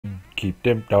Keep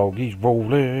them doggies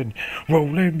rolling,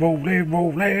 rolling, rolling,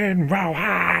 rolling,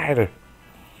 rawhide.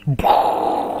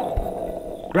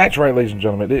 That's right, ladies and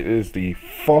gentlemen. It is the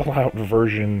Fallout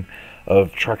version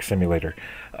of Truck Simulator.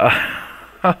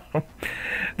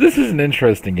 This is an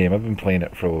interesting game. I've been playing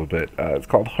it for a little bit. It's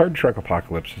called Hard Truck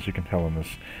Apocalypse, as you can tell in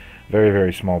this very,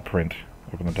 very small print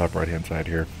up on the top right-hand side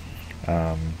here.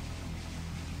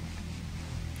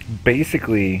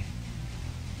 Basically,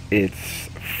 it's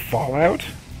Fallout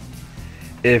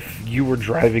if you were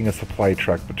driving a supply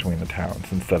truck between the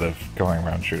towns instead of going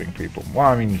around shooting people. Well,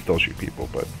 I mean, you still shoot people,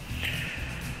 but...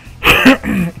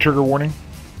 Trigger warning.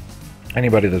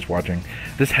 Anybody that's watching,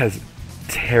 this has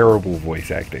terrible voice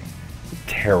acting.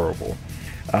 Terrible.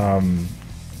 And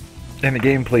the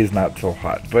gameplay is not so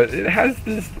hot, but it has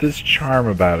this charm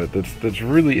about it that's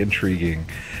really intriguing,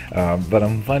 that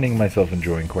I'm finding myself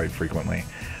enjoying quite frequently.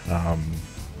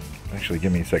 Actually,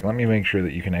 give me a second. Let me make sure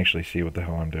that you can actually see what the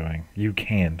hell I'm doing. You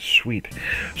can. Sweet.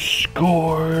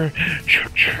 Score!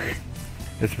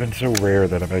 It's been so rare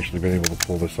that I've actually been able to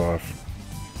pull this off.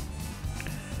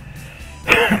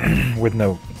 With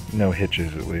no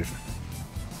hitches, at least.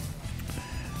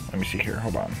 Let me see here.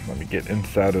 Hold on. Let me get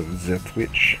inside of the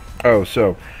Twitch. Oh,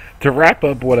 so, to wrap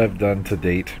up what I've done to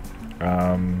date,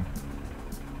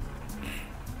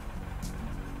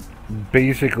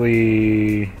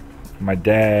 basically, my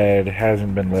dad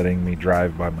hasn't been letting me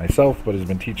drive by myself, but has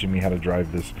been teaching me how to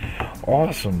drive this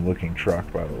awesome looking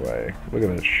truck, by the way. Look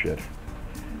at that shit.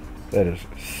 That is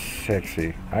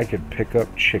sexy. I could pick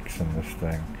up chicks in this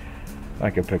thing. I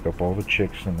could pick up all the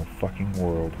chicks in the fucking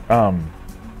world.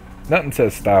 Nothing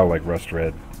says style like Rust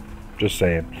Red. Just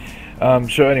saying.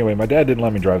 So anyway, my dad didn't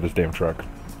let me drive this damn truck.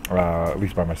 At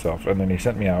least by myself. And then he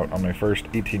sent me out on my first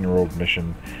 18-year-old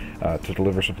mission to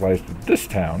deliver supplies to this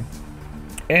town.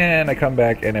 And I come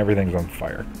back and everything's on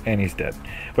fire. And he's dead.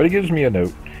 But he gives me a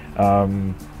note.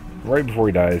 Right before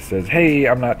he dies, says, "Hey,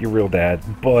 I'm not your real dad,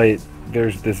 but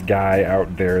there's this guy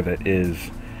out there that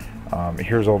is.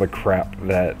 Here's all the crap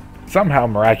that somehow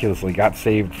miraculously got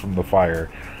saved from the fire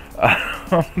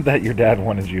that your dad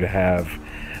wanted you to have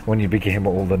when you became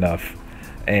old enough.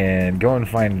 And go and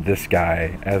find this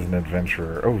guy as an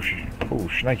adventurer." Oh,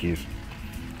 shnikes.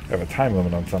 I have a time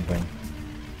limit on something.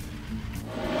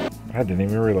 I didn't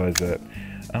even realize that.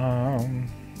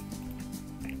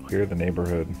 Clear the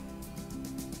neighborhood.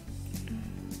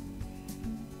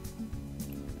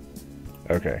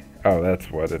 Okay. Oh,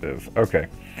 that's what it is. Okay.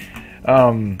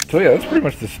 So yeah, that's pretty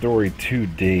much the story to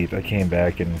date. I came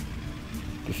back and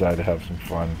decided to have some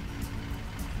fun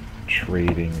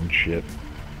trading and shit.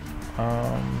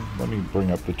 Let me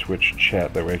bring up the Twitch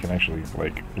chat, that way I can actually,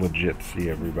 like, legit see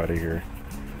everybody here.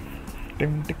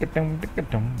 Wiki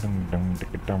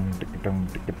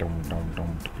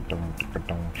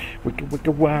wiki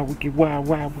wow, wiki wow,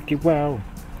 wow, wiki wow.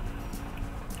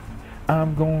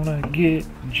 I'm gonna get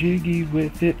jiggy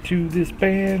with it to this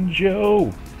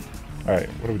banjo. Alright,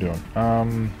 what are we doing?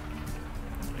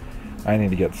 I need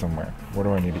to get somewhere. Where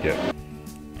do I need to get?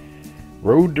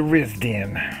 Road to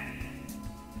Risden.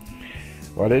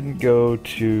 Well, I didn't go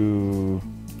to...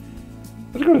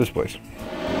 Let's go to this place.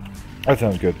 That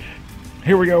sounds good.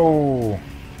 Here we go!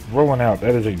 Rolling out.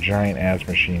 That is a giant-ass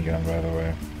machine gun, by the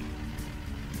way.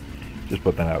 Just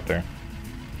put that out there.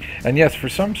 And yes, for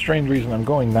some strange reason, I'm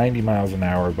going 90 miles an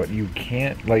hour, but you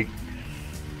can't, like...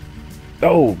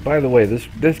 Oh, by the way,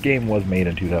 this game was made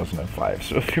in 2005,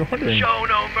 so if you're wondering... Show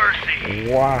no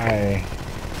mercy! Why...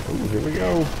 Ooh, here we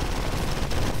go.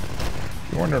 If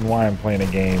you're wondering why I'm playing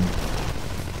a game...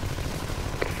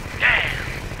 Damn!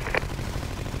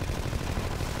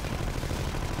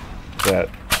 That...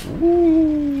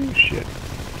 Ooh, shit.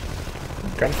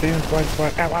 Gotta stay in the blind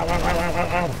spot. Ow, ow, ow, ow, ow,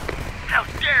 ow, ow. How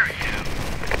dare you!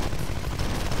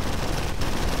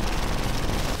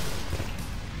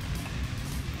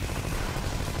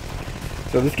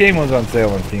 So this game was on sale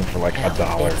on Steam for like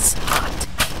 $1. It's hot.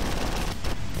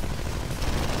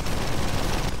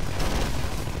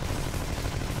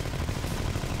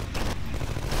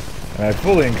 And I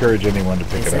fully encourage anyone to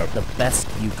pick Is it it up. the best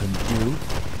you can do?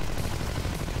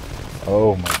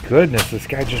 Oh my goodness, this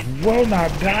guy just will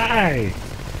not die!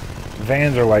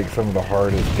 Vans are like some of the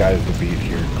hardest guys to beat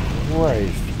here.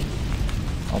 Christ.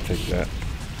 I'll take that.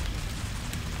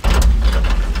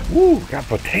 Woo! Got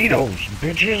potatoes,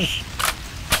 bitches!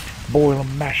 Boil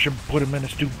them, mash them, put them in a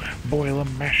stew. Boil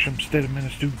them, mash them, stick them in a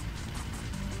stew.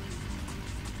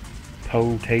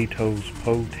 Potatoes,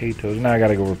 potatoes. Now I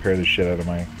gotta go repair the shit out of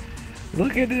my...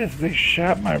 Look at this, they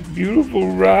shot my beautiful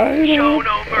ride. Show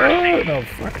no mercy. Oh, no,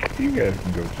 fuck. You guys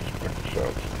can go just fuck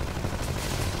yourselves.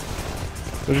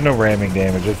 There's no ramming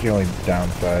damage, that's the only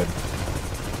downside.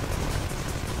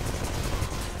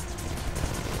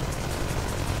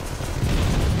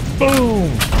 Boom!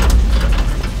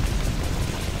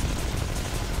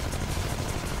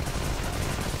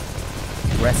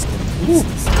 Rest in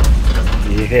pieces.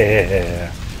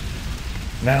 Yeah.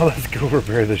 Now let's go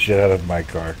repair the shit out of my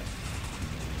car.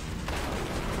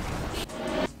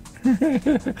 Oh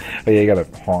yeah, you gotta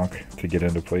honk to get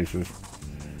into places.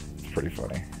 It's pretty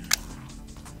funny.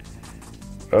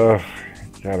 Ugh.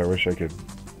 God, I wish I could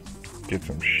get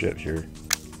some shit here.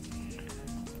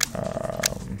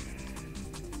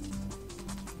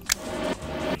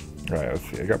 Right, let's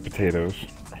see. I got potatoes.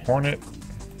 Hornet.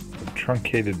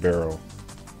 Truncated barrel.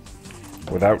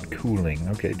 Without cooling.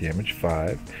 Okay, damage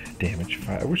 5. Damage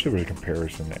 5. I wish there was a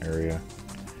comparison area.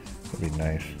 That'd be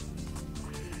nice.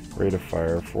 Rate of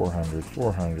fire 400,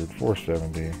 400,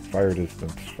 470. Fire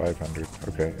distance 500.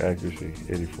 Okay, accuracy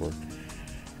 84.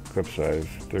 Clip size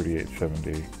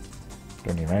 3870.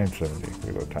 3970.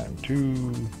 Reload time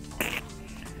 2.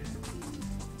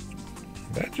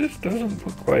 That just doesn't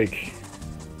look like.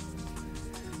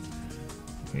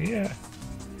 Yeah.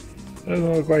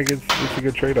 Doesn't look like it's a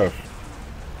good trade-off.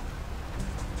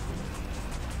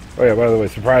 Oh yeah, by the way,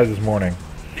 surprise this morning.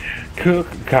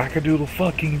 Cock-a-doodle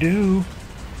fucking do.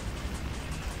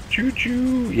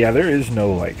 Choo-choo. Yeah, there is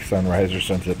no, like, sunrise or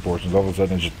sunset portions. All of a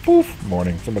sudden, it's just poof,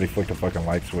 morning. Somebody flicked a fucking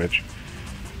light switch.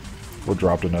 Or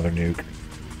dropped another nuke.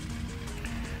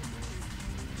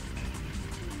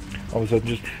 All of a sudden,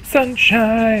 just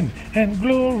sunshine and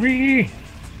glory.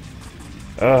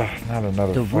 Ugh, not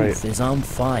another The fight. roof is on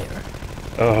fire.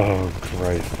 Oh,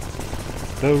 Christ.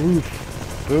 The roof.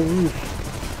 The roof.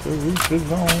 The roof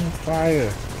is on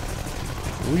fire.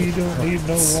 We don't need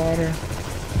no water.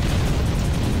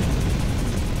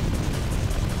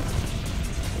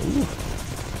 Ooh.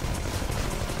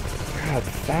 God,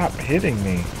 stop hitting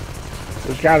me.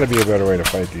 There's got to be a better way to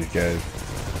fight these guys.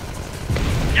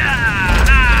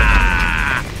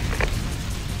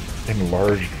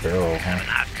 Enlarged barrel, huh?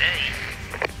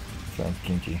 Sounds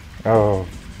kinky. Oh,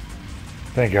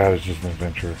 thank God it's just an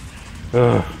adventure.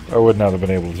 Ugh, I would not have been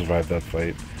able to survive that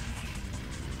fight.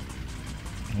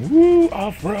 Woo,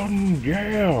 off-roading,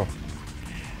 yeah!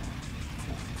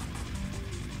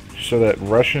 So that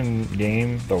Russian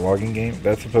game, the logging game,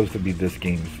 that's supposed to be this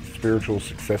game's spiritual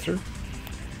successor?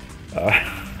 Not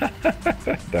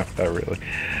really.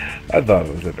 I thought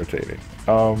it was entertaining.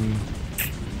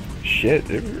 Shit.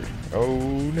 Oh,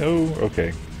 no.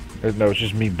 Okay. No, it's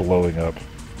just me blowing up.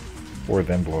 Or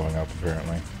them blowing up,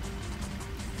 apparently.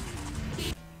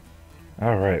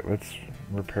 Alright, let's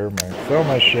sell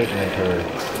my shit and repair.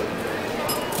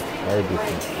 Fire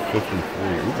distance 53.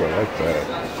 Ooh, I like that.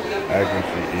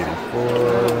 Accuracy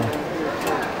 84.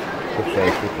 Clip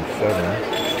size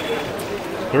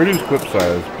 57. So reduced clip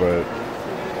size, but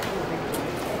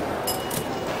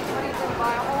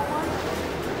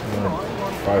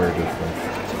fire distance.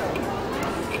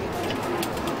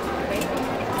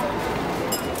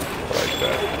 I like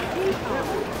that.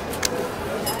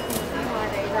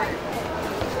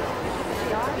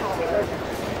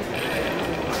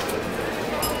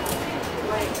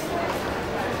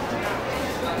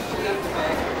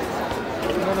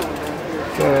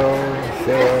 Sell.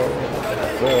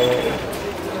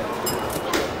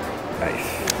 Nice.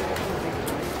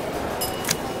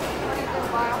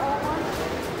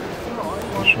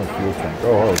 Additional fuel tank.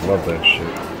 Oh, I would love that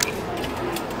shit.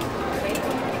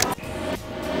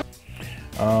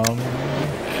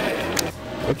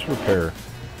 Let's repair.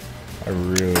 I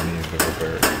really need to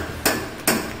repair.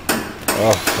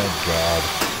 Oh, thank God.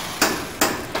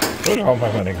 Where's all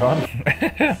my money gone?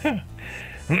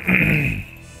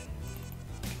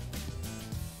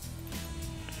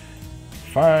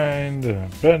 Find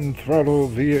Ben Throttle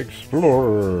the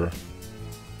Explorer.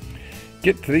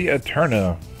 Get to the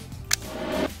Eterna.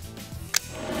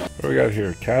 What do we got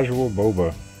here? Casual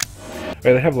Boba.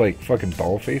 Wait, they have like fucking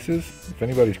doll faces? If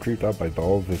anybody's creeped out by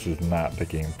dolls, this is not the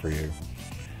game for you.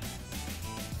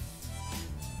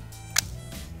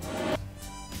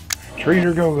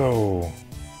 Trader Go-Go.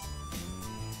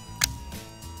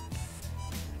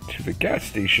 To the gas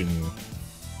station.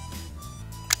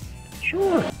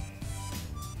 Sure.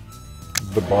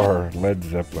 The bar, Led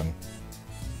Zeppelin.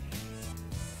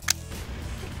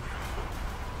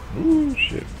 Ooh,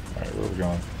 shit. Alright, where are we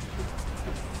going?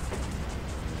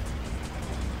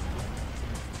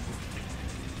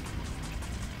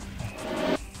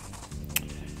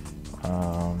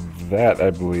 That, I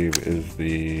believe, is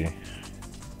the...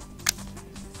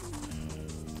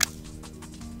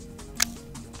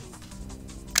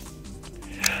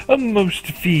 a most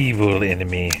feeble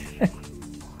enemy.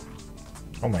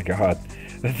 Oh my God.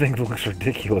 That thing looks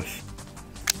ridiculous.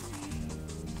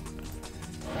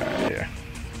 Yeah.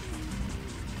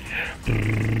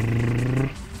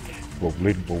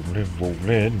 Rollin', rollin',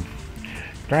 rollin'.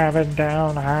 Driving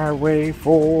down Highway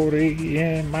 40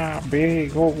 in my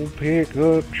big old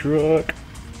pickup truck.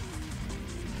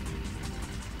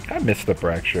 I miss the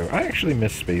Brack Show. I actually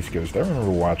miss Space Ghost. I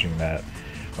remember watching that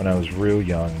when I was real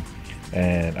young,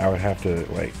 and I would have to,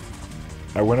 like,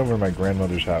 I went over to my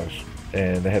grandmother's house,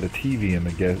 and they had a TV in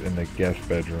the guest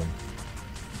bedroom.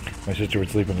 My sister would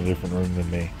sleep in a different room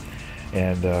than me,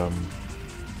 and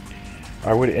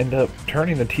I would end up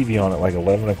turning the TV on at like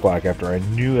 11 o'clock after I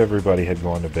knew everybody had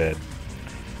gone to bed,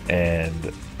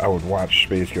 and I would watch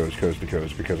Space Ghost Coast to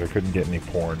Coast because I couldn't get any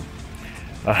porn.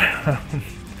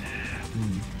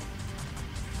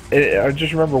 I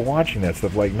just remember watching that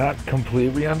stuff, like not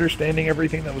completely understanding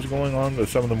everything that was going on, but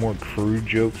some of the more crude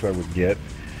jokes I would get.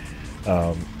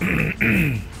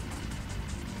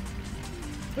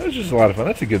 It was just a lot of fun.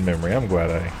 That's a good memory. I'm glad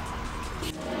I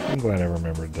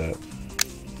remembered that.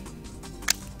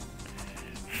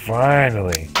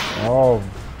 Finally, all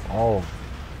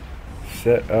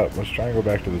set up. Let's try and go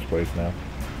back to this place now.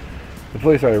 The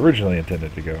place I originally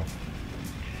intended to go.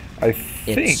 I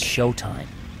think It's showtime.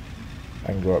 I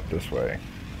can go up this way.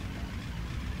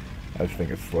 I just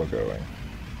think it's slow going.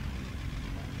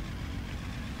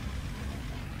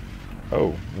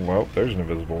 Oh, well, there's an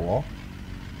invisible wall.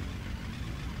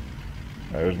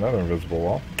 There's another invisible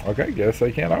wall. Okay, guess I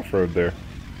can't off-road there.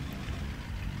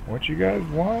 What you guys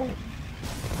want?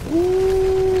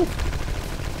 Ooh!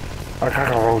 A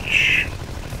cockroach!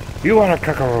 You want a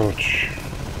cockroach?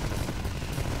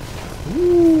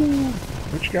 Ooh!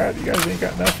 What you got? You guys ain't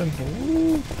got nothing.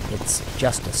 Ooh! It's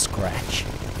just a scratch.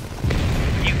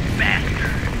 You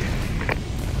bastard!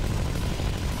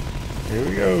 Here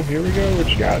we go, here we go. What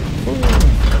you got? Boom!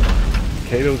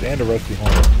 Potatoes and a rusty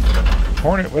hornet.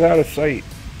 Hornet without a sight.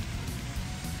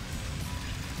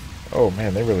 Oh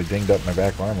man, they really dinged up my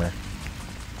back armor.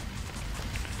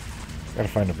 Gotta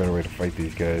find a better way to fight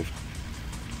these guys.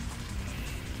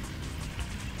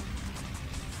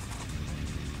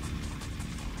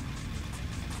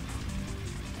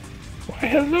 Why,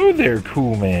 hello there,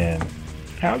 cool man.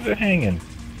 How's it hanging?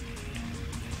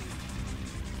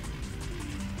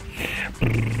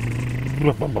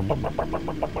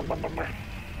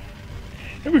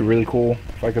 It'd be really cool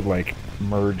if I could, like,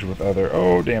 merge with other...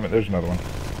 Oh, damn it, there's another one.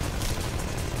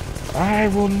 I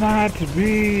will not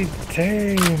be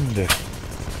tamed.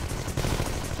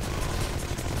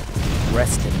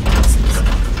 Rest in pieces.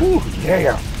 Ooh,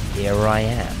 yeah. Here I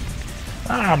am.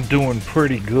 I'm doing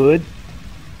pretty good.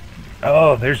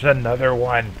 Oh, there's another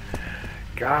one.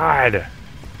 God,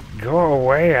 go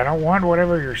away. I don't want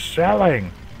whatever you're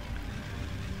selling.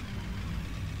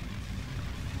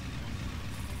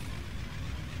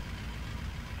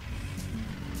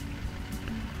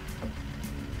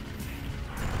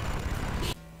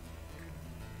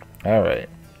 Alright,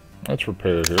 let's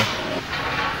repair here.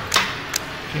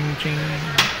 Ching ching.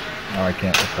 Oh, I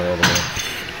can't repair all the way.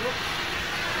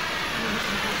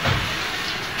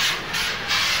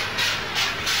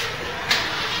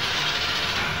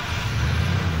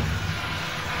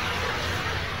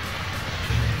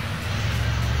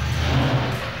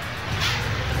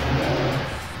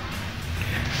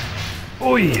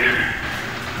 Oi!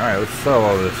 Alright, let's sell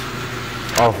all this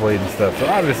off-laden stuff. So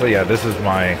obviously, yeah, this is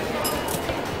my...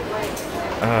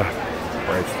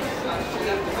 Christ.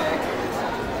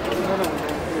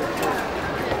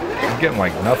 I'm getting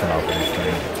like nothing off of these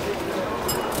things.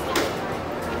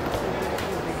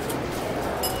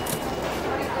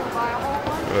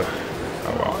 Ugh.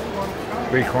 Oh well.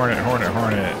 Big hornet, hornet,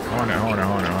 hornet, hornet, hornet,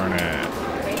 hornet, hornet.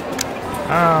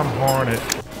 I'm hornet,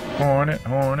 hornet,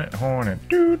 hornet, hornet.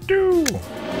 Doo doo.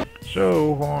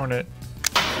 So hornet,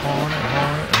 hornet,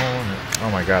 hornet, hornet. Oh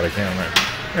my god, I can't remember.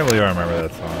 I can't believe I remember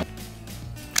that song.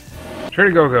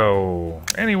 Trader Go-Go.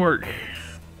 Any work.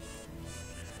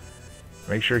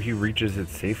 Make sure he reaches it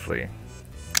safely.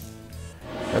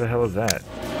 How the hell is that?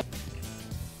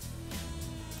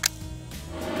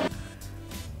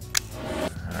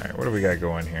 Alright, what do we got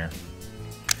going here?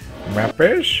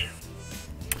 Map-ish?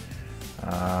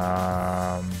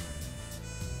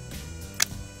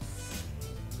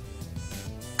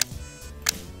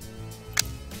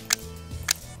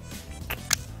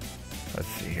 Let's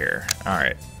see here.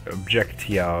 Alright.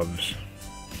 Objectives.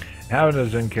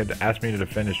 Inhabitants could ask me to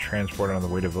defend his transport on the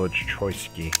way to village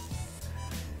Troitsky.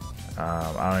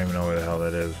 I don't even know where the hell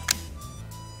that is.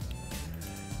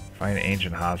 Find an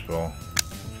ancient hospital.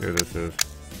 Let's see what this is.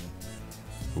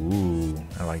 Ooh,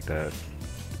 I like that.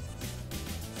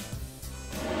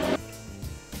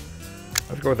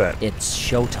 Let's go with that. It's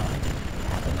showtime.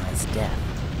 Have a nice death.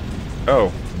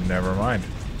 Oh, never mind.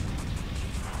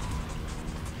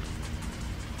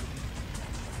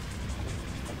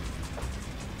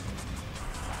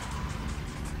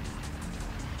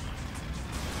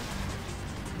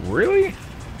 Really?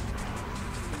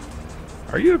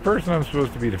 Are you the person I'm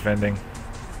supposed to be defending?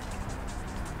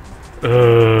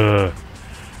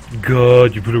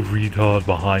 God, you put a retard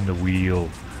behind the wheel.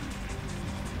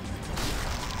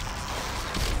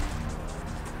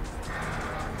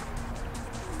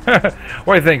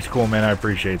 Why, thanks, cool man. I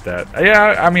appreciate that.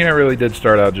 Yeah, I mean, I really did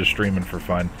start out just streaming for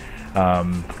fun.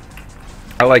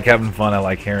 I like having fun. I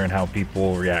like hearing how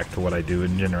people react to what I do,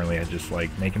 and generally, I just like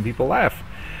making people laugh.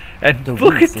 And The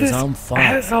look at roof is this on fire.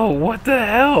 asshole! What the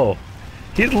hell?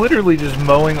 He's literally just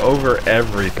mowing over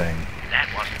everything. That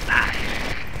was nice.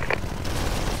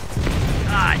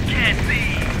 I can't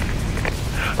see.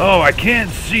 Oh, I can't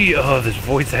see. Oh, this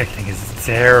voice acting is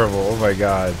terrible. Oh my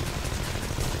god.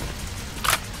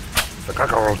 The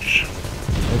cockroach.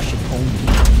 There should only be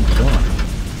one.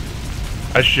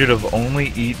 I should have only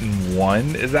eaten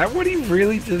one? Is that what he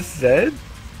really just said?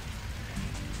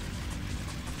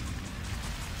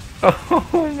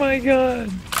 Oh my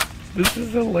god. This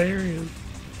is hilarious.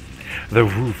 The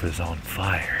roof is on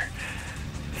fire.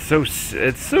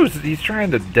 He's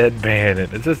trying to deadpan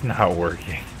it. It's just not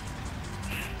working.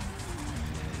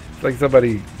 It's like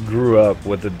somebody grew up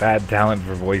with a bad talent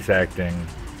for voice acting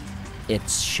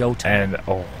It's showtime. and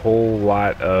a whole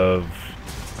lot of...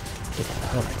 It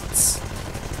hurts.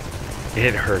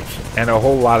 It hurts. And a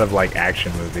whole lot of, like,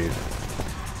 action movies.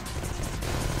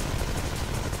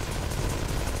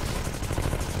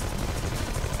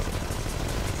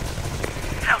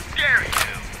 How dare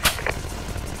you?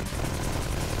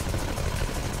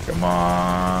 Come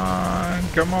on.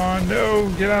 Come on. No.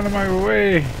 Get out of my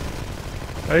way.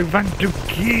 I want to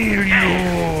kill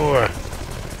you.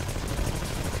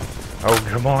 Oh,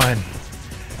 come on.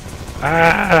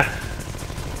 Ah.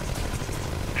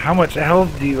 How much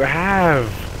health do you have?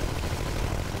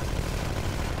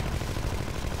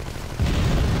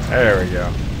 There we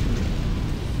go.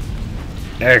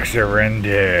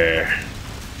 Surrender.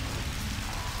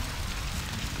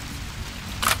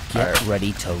 Get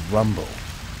ready to rumble.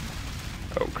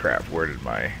 Oh crap, where did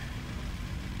my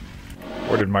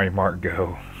mark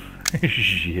go?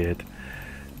 Shit.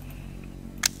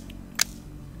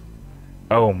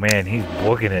 Oh man, he's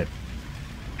booking it.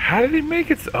 How did he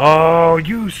make it? Oh,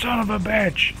 you son of a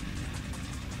bitch!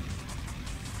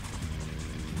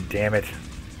 Damn it.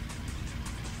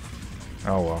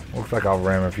 Oh well, looks like I'll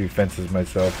ram a few fences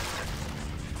myself.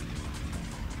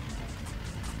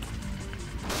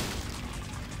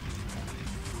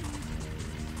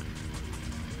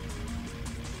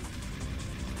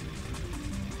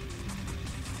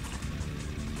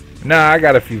 Nah, I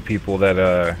got a few people that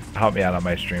help me out on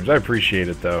my streams. I appreciate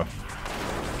it though.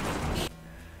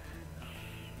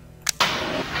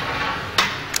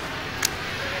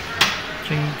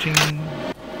 Ching ching,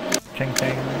 ching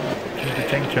ching, ching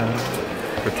ching ching.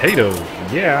 Potatoes,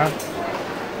 yeah.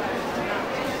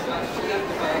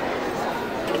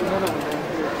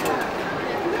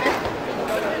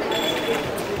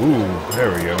 Ooh,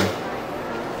 there we go.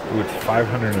 Ooh, it's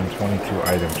 522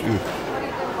 items. Ooh.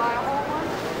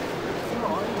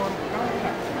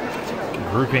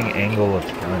 Grouping angle of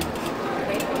guns.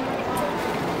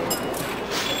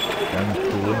 Gun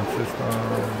cooling system.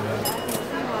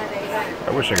 I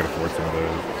wish I could afford some of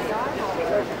those.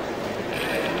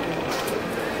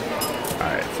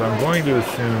 Alright, so I'm going to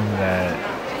assume that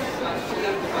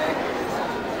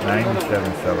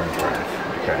 97 selling price.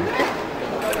 Okay.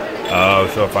 Oh,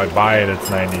 so if I buy it, it's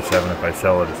 97. If I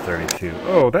sell it, it's 32.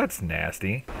 Oh, that's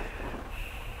nasty.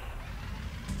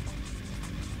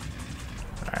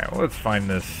 Alright, well, let's find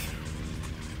this.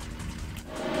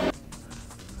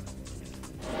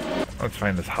 Let's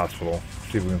find this hospital.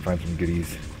 See if we can find some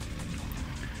goodies.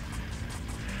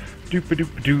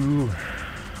 Doop-a-doop-a-doo.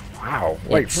 Wow.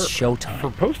 Like, It's showtime. For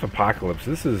post-apocalypse,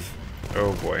 this is...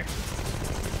 Oh, boy.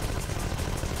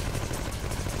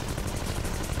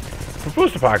 For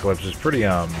post-apocalypse, it's pretty,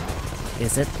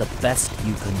 Is it the best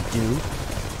you can do?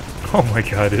 Oh my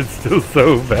god, it's still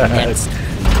so bad. Next,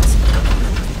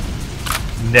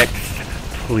 Next,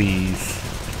 please. please.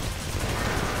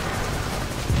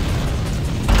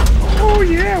 Oh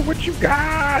yeah, what you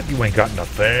got? You ain't got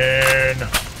nothing.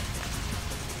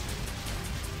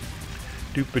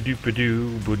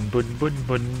 Doop-a-doop-a-doo,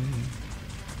 bun-bun-bun-bun.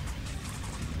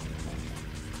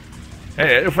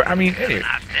 Hey, I mean, anyway,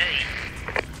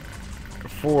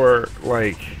 for,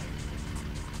 like,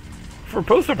 for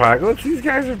post-apocalypse, these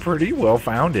guys are pretty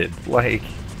well-founded. Like,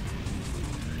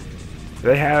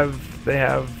 they have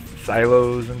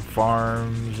silos and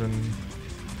farms and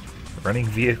running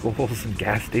vehicles and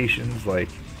gas stations. Like,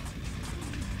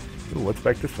 ooh, what's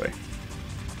back this way?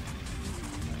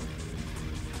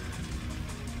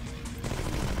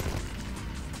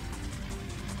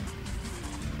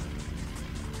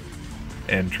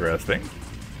 Interesting.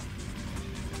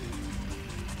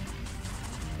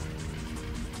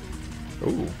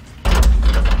 Ooh.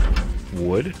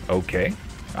 Wood. Okay.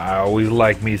 I always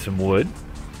like me some wood.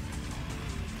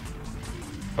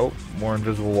 Oh, more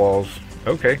invisible walls.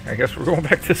 Okay, I guess we're going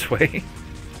back this way.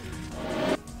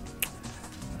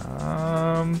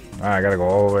 I gotta go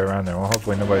all the way around there. Well,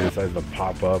 hopefully nobody decides to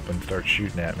pop up and start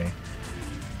shooting at me.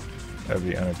 That'd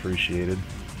be unappreciated.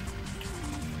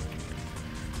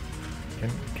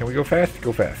 Can we go fast?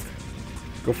 Go fast.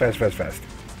 Go fast, fast, fast.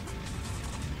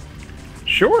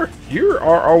 Sure, you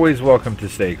are always welcome to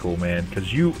stay cool, man,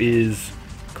 because you is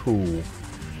cool.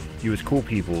 You is cool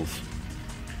peoples.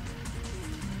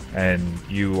 And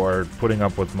you are putting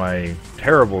up with my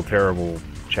terrible, terrible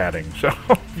chatting. So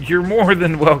you're more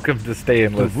than welcome to stay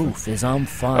and listen. The roof is on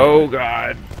fire. Oh,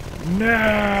 God.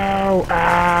 No!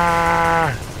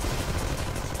 Ah!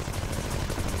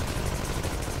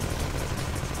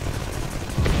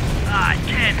 I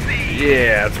can't see.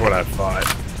 Yeah, that's what I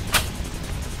thought.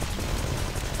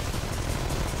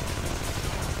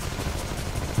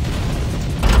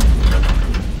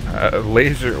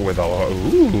 Laser with a...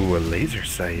 Ooh, a laser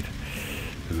sight.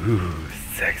 Ooh,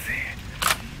 sexy.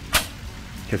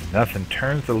 Because nothing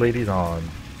turns the ladies on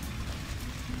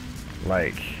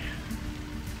like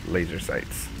laser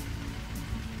sights.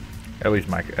 At least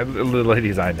the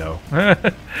ladies I know.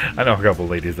 I know a couple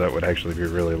ladies that would actually be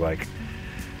really like...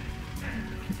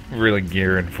 really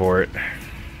gearing for it.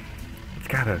 It's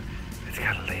got a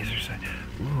laser sight.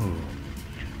 Ooh.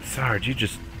 Sarge, you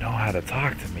just know how to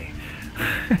talk to me.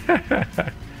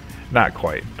 Not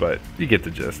quite, but you get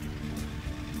the gist.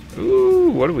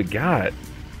 Ooh, what do we got?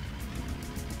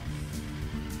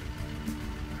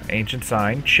 Ancient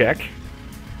sign, check.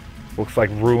 Looks like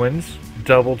ruins,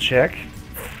 double check.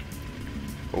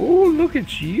 Ooh, look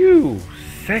at you,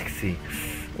 sexy.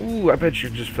 Ooh, I bet you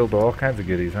just filled all kinds of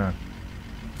goodies, huh?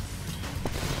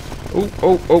 Oh,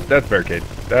 oh, oh, that's barricade.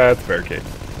 That's barricade.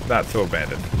 Not so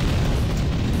abandoned.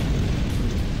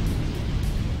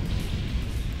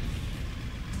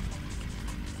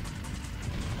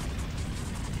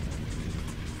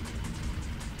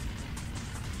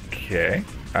 Okay,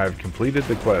 I've completed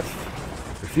the quest.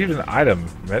 Received an item,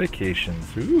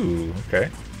 medications. Ooh, okay.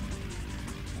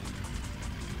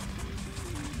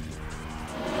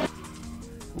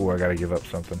 Ooh, I gotta give up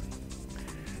something.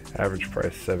 Average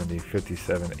price 70,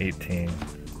 57, 18.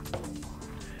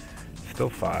 Still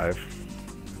 5.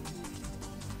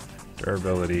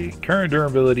 Durability. Current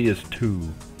durability is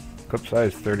 2. Clip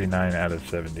size 39 out of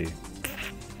 70.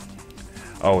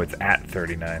 Oh, it's at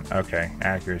 39. Okay.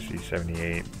 Accuracy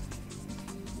 78.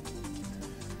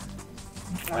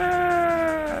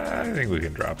 I think we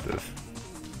can drop this.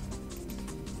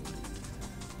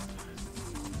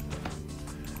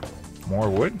 More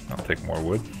wood? I'll take more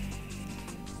wood.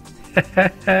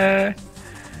 I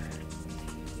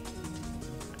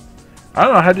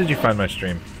don't know, how did you find my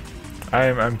stream?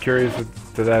 I'm curious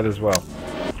to that as well.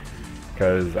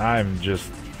 Because I'm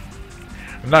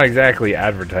not exactly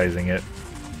advertising it.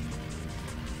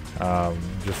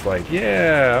 Just like,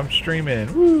 yeah, I'm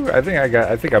streaming. Woo! I think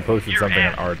I posted something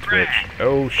on our Twitch.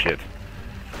 Oh shit.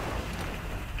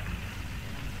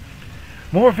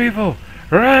 More people!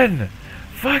 Run!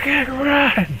 Fucking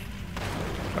run!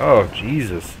 Oh,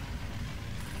 Jesus.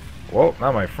 Well,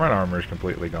 now my front armor is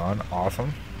completely gone.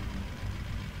 Awesome.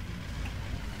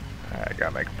 I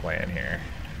gotta make a plan here.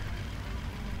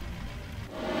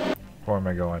 Where am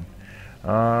I going?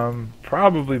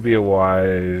 Probably be a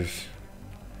wise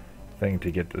thing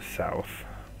to get to south.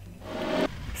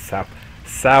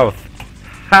 South!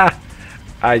 Ha!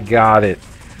 I got it.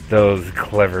 Those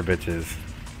clever bitches.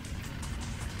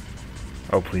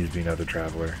 Oh, please be another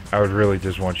traveler. I would really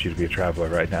just want you to be a traveler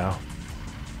right now.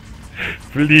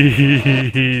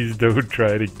 Please don't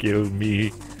try to kill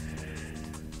me.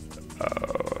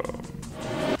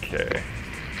 Okay.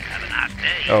 Have a nice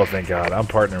day. Oh, thank God. I'm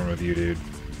partnering with you, dude.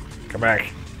 Come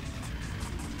back.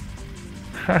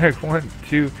 I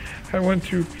want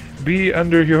to be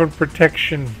under your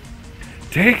protection.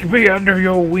 Take me under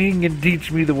your wing and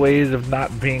teach me the ways of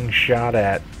not being shot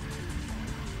at.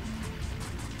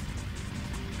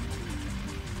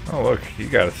 Oh, look, you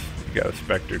got a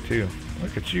Spectre too.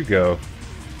 Look at you go.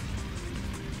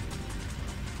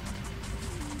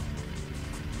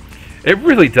 It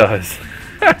really does.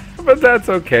 But that's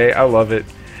okay. I love it.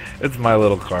 It's my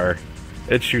little car.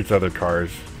 It shoots other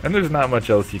cars. And there's not much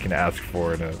else you can ask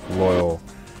for in a loyal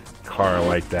car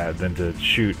like that than to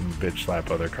shoot and bitch slap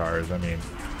other cars. I mean,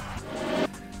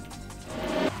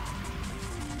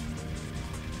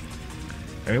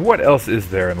 what else is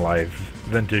there in life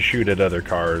than to shoot at other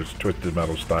cars, Twisted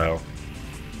Metal style?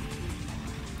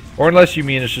 Or unless you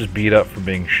mean it's just beat up from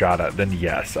being shot at, then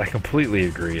yes, I completely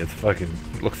agree. It's fucking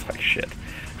looks like shit.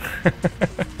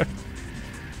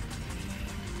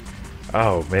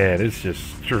 Oh man, it's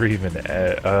just streaming.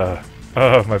 Oh,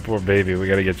 my poor baby. We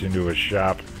gotta get you into a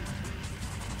shop.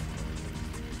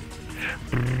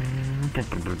 Howdy,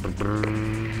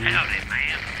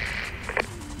 man.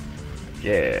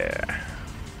 Yeah.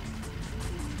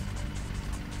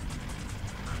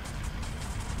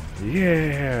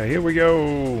 Yeah, here we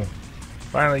go.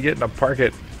 Finally getting to park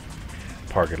it.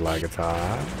 Park it like it's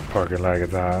hot. Park it like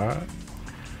it's hot.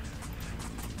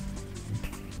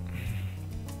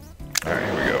 Alright,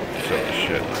 here we go. Sell this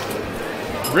shit.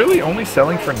 Really? Only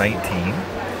selling for 19?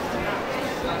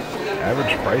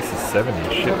 Average price is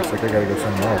 70. Shit, looks like I gotta go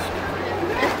somewhere else.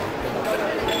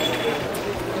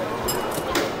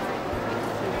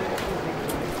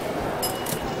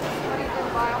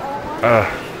 At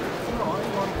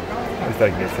least I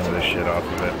can get some of this shit off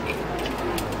of it.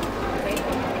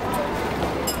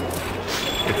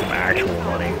 Get some actual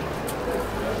money.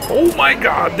 Oh my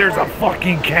god, there's a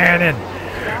fucking cannon!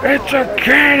 It's a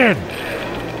cannon!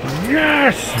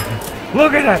 Yes!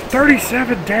 Look at that,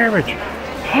 37 damage!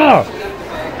 Huh!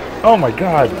 Oh my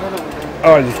god.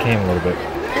 Oh, I just came a little bit.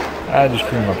 I just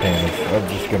creamed my pants. I'm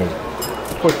just gonna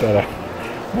put that out.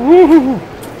 Woo!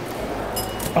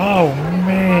 Oh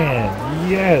man,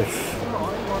 yes!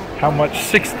 How much?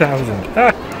 6,000.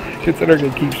 Considering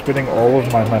I keep spending all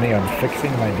of my money on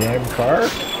fixing my damn car?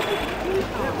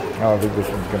 Oh, I think this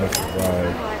one's gonna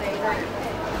survive.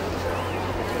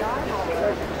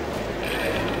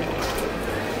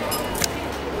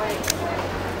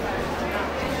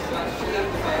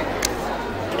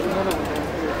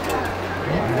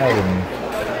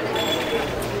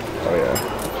 Oh yeah,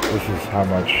 this is how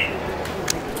much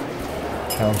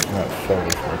towns cannot sell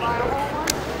this merchandise.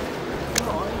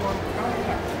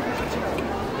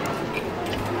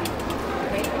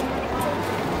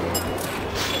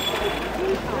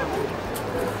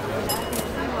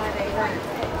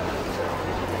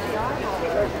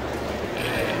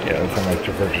 Yeah, that's how much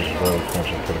your purchase is worth, how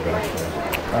much I put it back for.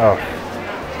 Oh.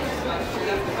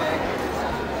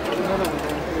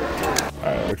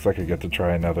 Alright, looks like I get to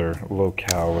try another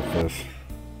locale with this.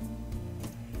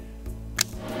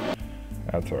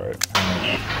 That's alright. How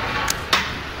much?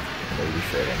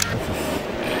 87. Let's just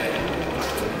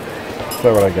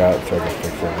set what I got so I can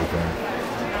fix everything.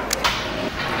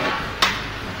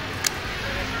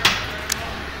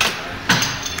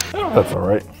 Oh, that's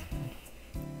alright.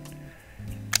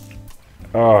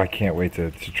 Oh, I can't wait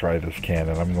to try this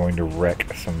cannon. I'm going to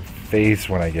wreck some face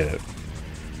when I get it.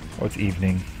 Oh, it's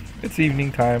evening. It's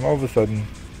evening time. All of a sudden,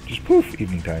 just poof,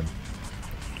 evening time.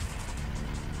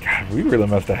 God, we really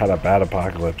must have had a bad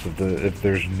apocalypse if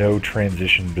there's no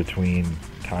transition between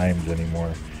times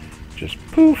anymore. Just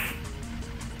poof.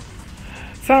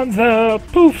 Sun's up.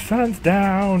 Poof, sun's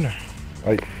down.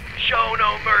 Like. Show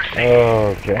no mercy.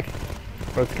 Oh, okay.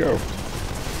 Let's go.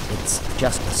 It's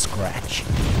just a scratch.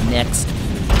 Next, please.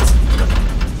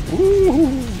 Ooh,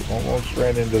 almost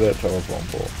ran into that telephone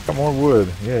pole. Got more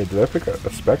wood. Yeah, did I pick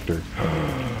a Spectre?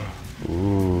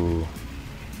 Ooh.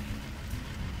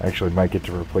 Actually, might get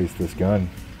to replace this gun.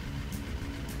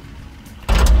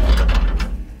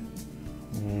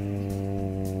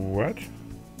 What?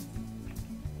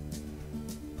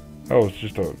 Oh, it's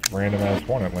just a random ass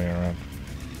hornet laying around.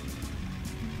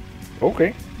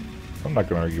 Okay. I'm not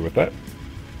gonna argue with that.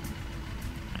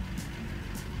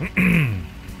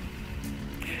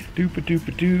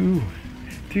 Doopa-doopa-doo.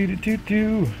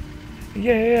 Doo-doo-doo-doo.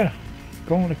 Yeah.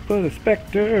 Gonna put a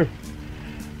Spectre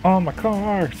on my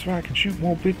car so I can shoot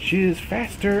more bitches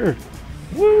faster.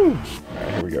 Woo!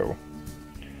 Alright, here we go.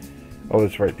 Oh,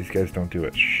 that's right. These guys don't do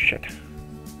it. Shit.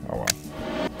 Oh, well.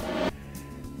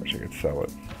 Wish I could sell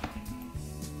it.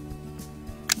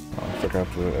 Oh, looks like I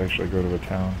have to actually go to a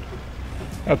town.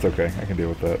 That's okay. I can deal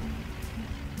with that.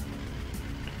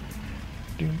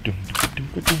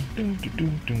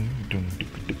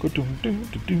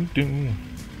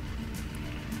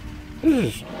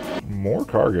 This is more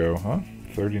cargo, huh?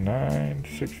 39,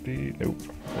 60. Nope.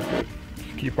 We're good.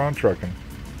 Just keep on trucking.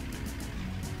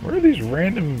 Where are these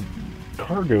random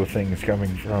cargo things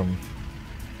coming from?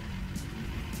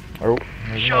 Oh.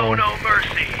 Show no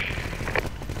mercy.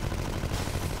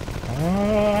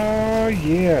 Oh,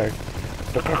 yeah.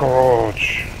 The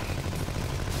cockroach.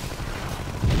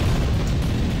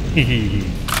 Hehe.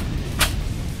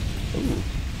 Ooh,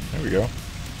 there we go.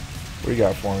 What do you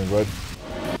got for me, bud?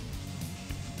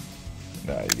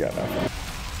 Nah, you got nothing.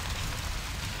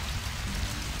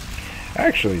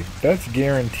 Actually, that's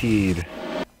guaranteed.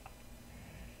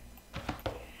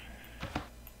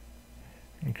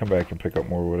 come back and pick up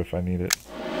more wood if I need it.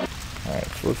 Alright,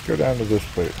 so let's go down to this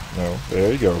place. No,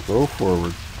 there you go. Go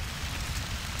forward.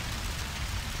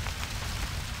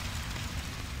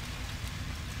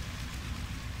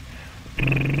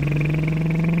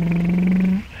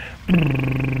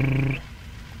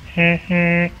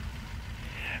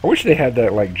 I wish they had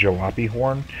that, like, jalopy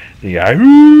horn. The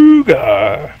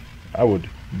Ayooga! I would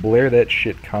blare that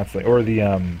shit constantly. Or the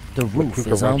roof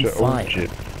is on fire. Oh, shit.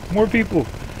 More people.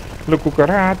 La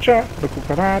cucaracha, la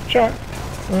cucaracha.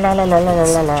 La la la la la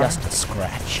la la. It's just a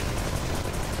scratch.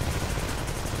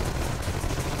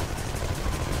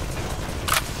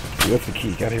 See, that's the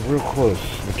key. Got it real close.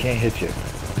 We can't hit you.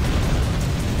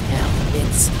 Now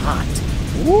it's hot.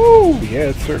 Woo! Yeah,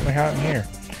 it's certainly hot in here.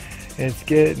 It's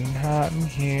getting hot in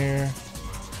here.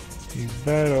 You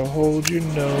better hold your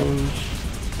nose.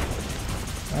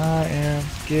 I am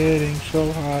getting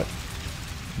so hot.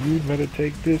 You better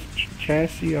take this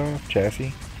chassis off.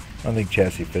 Chassis? I don't think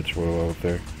chassis fits real well up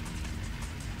there.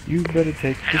 You better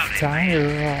take this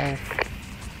tire off.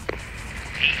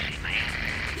 Easy, man.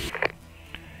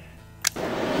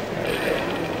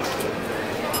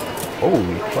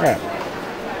 Holy crap.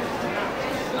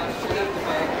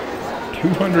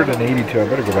 282. I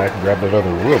better go back and grab that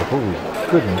other wood. Holy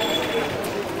goodness.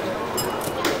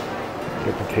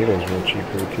 Get potatoes real cheap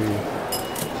here too.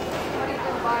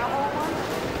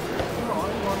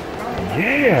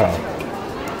 Yeah!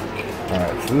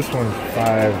 Alright, so this one's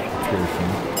 5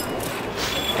 piercing,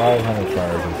 500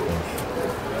 fire distance,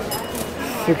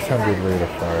 600 rate of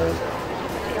fire,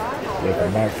 with a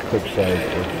max clip size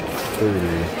of 30.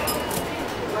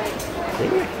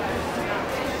 Really?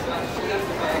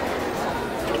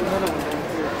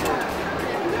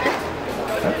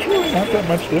 That's really not that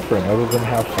much different, other than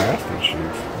how fast it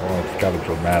shoots. Well, it's got a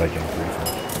dramatic increase in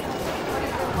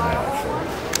that, so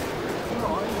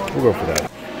we'll go for that.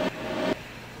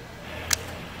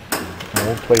 And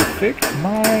we'll play Fix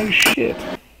My Shit.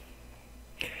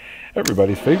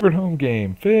 Everybody's favorite home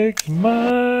game, Fix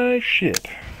My Shit.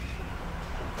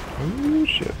 Ooh,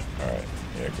 shit. Alright,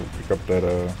 yeah, go pick up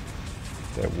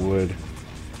that wood.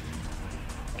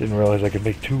 Didn't realize I could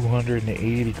make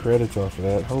 280 credits off of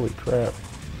that. Holy crap.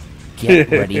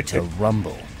 Get ready to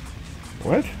rumble.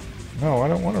 What? No, I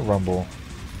don't want to rumble.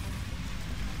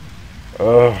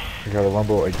 Ugh, I gotta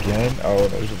rumble again? Oh,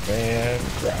 there's a van.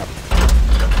 Crap.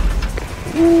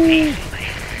 Woo.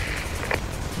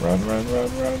 Run, run, run,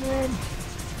 run, run.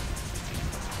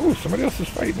 Ooh, somebody else is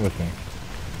fighting with me.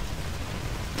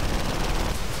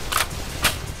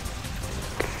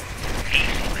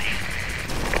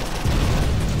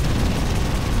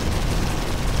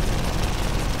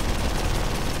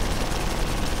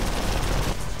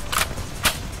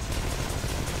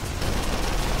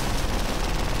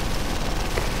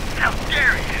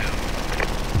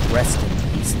 Rest in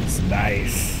pieces.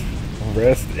 Nice.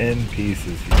 Rest in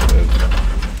pieces, he says.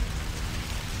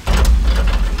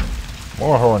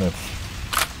 More hornets.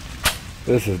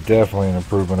 This is definitely an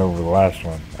improvement over the last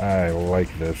one. I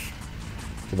like this.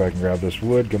 Go back and grab this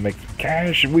wood, go make some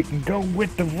cash, and we can go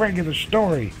with the regular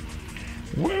story.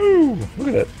 Woo! Look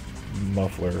at that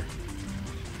muffler.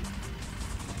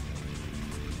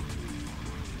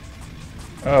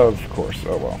 Of course.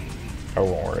 Oh well. I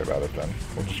won't worry about it then.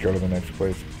 We'll just go to the next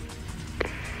place.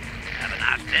 Have a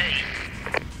nice day.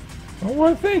 Oh,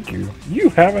 well, thank you. You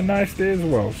have a nice day as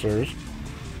well, sirs.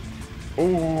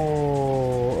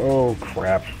 Oh,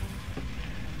 crap.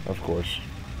 Of course.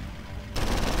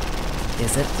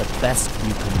 Is it the best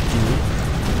you can do?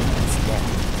 It's dead.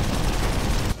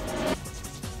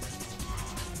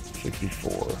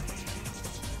 64.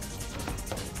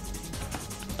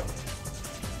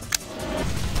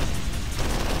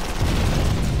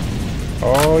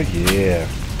 Oh, yeah.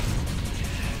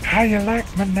 How you like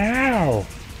me now?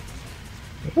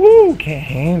 Woo, can't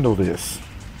handle this.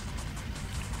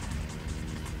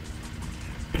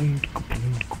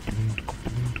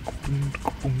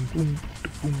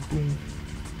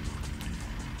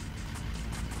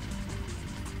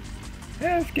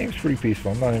 Yeah, this game's pretty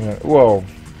peaceful. I'm not even... Well,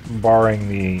 barring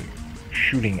the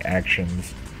shooting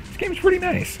actions. This game's pretty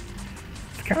nice.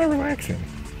 It's kind of relaxing.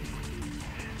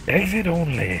 Exit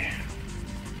only.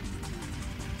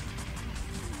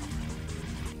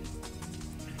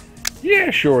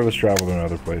 Yeah, sure, let's travel to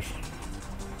another place.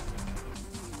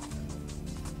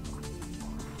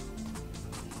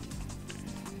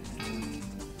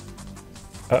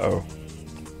 Uh-oh.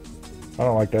 I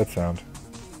don't like that sound.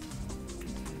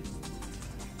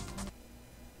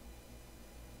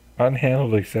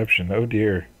 Unhandled exception. Oh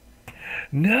dear.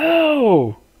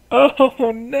 No!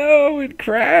 Oh no, it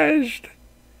crashed!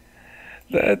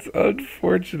 That's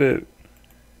unfortunate.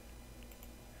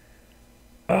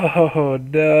 Oh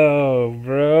no,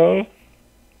 bro.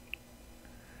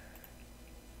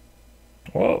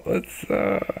 Well,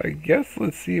 I guess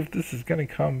let's see if this is gonna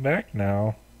come back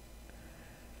now.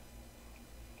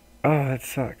 Oh, that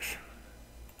sucks.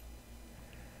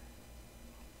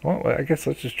 Well, I guess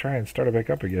let's just try and start it back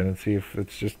up again and see if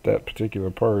it's just that particular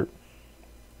part.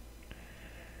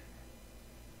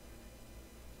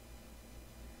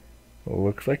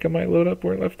 Looks like it might load up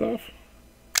where it left off.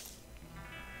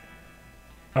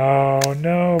 Oh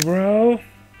no, bro.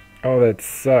 Oh, that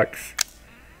sucks.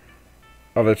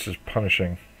 Oh, that's just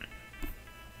punishing.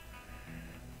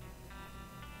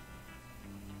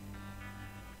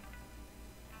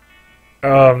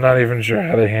 Oh, I'm not even sure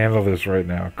how to handle this right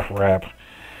now. Crap.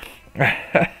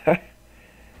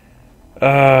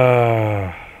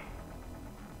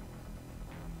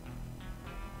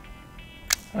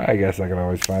 I guess I can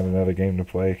always find another game to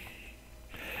play.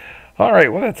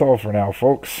 Alright, well that's all for now,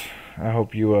 folks. I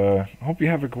hope you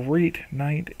have a great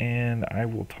night, and I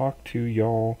will talk to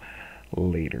y'all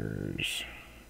laters.